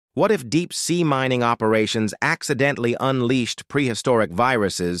What if deep-sea mining operations accidentally unleashed prehistoric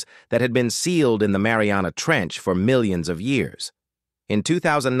viruses that had been sealed in the Mariana Trench for millions of years? In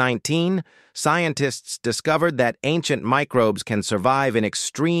 2019, scientists discovered that ancient microbes can survive in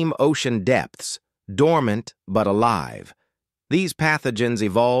extreme ocean depths, dormant but alive. These pathogens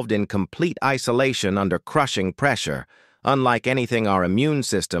evolved in complete isolation under crushing pressure, unlike anything our immune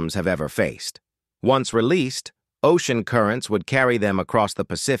systems have ever faced. Once released, ocean currents would carry them across the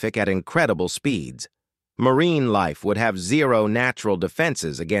Pacific at incredible speeds. Marine life would have zero natural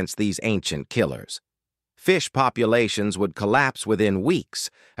defenses against these ancient killers. Fish populations would collapse within weeks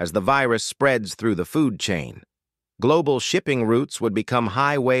as the virus spreads through the food chain. Global shipping routes would become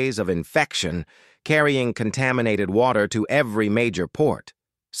highways of infection, carrying contaminated water to every major port.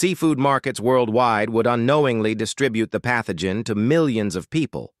 Seafood markets worldwide would unknowingly distribute the pathogen to millions of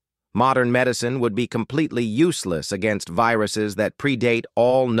people. Modern medicine would be completely useless against viruses that predate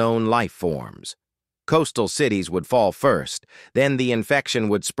all known life forms. Coastal cities would fall first, then the infection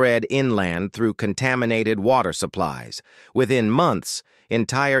would spread inland through contaminated water supplies. Within months,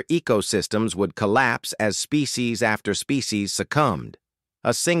 entire ecosystems would collapse as species after species succumbed.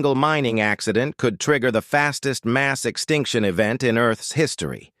 A single mining accident could trigger the fastest mass extinction event in Earth's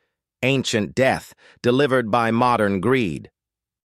history. Ancient death, delivered by modern greed.